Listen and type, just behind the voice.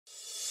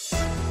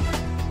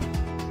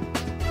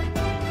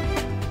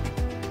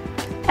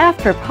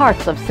After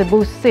parts of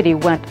Cebu City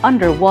went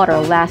underwater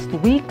last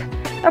week,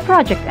 a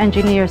project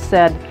engineer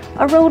said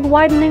a road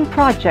widening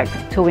project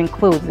to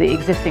include the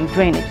existing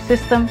drainage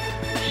system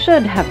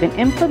should have been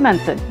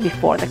implemented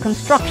before the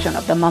construction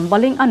of the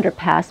Mambaling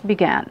underpass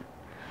began.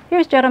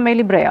 Here's Jeremy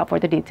Librea for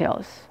the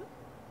details.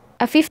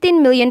 A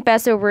 15 million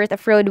peso worth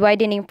of road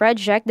widening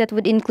project that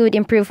would include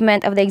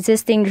improvement of the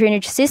existing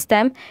drainage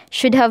system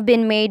should have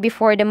been made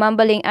before the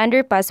Mambaling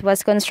underpass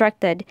was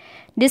constructed.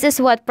 This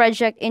is what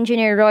project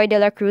engineer Roy de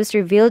la Cruz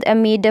revealed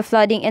amid the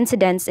flooding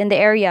incidents in the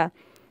area.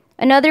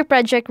 Another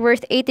project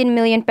worth 18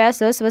 million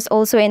pesos was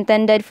also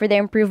intended for the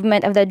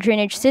improvement of the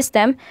drainage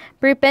system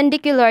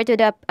perpendicular to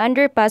the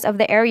underpass of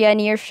the area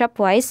near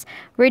Shopwise,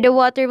 where the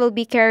water will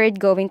be carried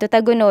going to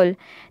Tagunol.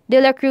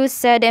 De la Cruz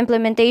said the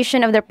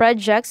implementation of the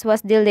projects was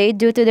delayed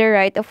due to the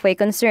right-of-way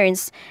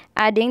concerns,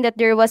 adding that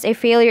there was a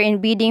failure in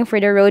bidding for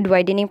the road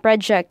widening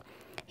project.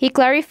 He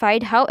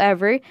clarified,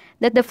 however,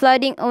 that the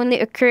flooding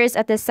only occurs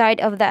at the side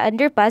of the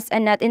underpass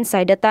and not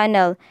inside the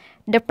tunnel.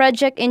 The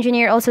project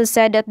engineer also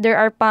said that there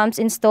are pumps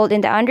installed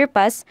in the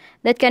underpass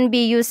that can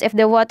be used if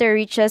the water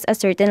reaches a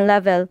certain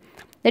level.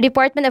 The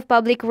Department of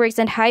Public Works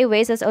and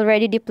Highways has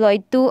already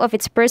deployed 2 of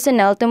its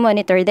personnel to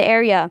monitor the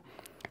area.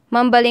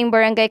 Mambaling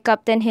Barangay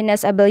Captain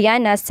Hines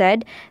Abellana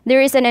said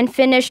there is an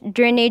unfinished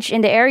drainage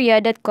in the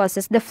area that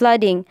causes the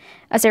flooding.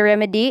 As a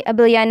remedy,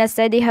 Abellana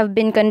said they have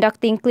been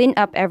conducting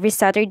cleanup every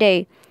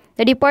Saturday.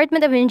 The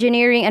Department of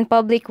Engineering and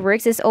Public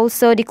Works is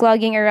also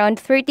declogging around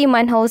 30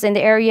 manholes in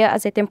the area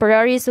as a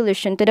temporary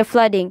solution to the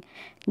flooding.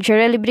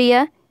 Jera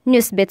Libria,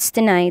 Newsbits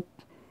Tonight.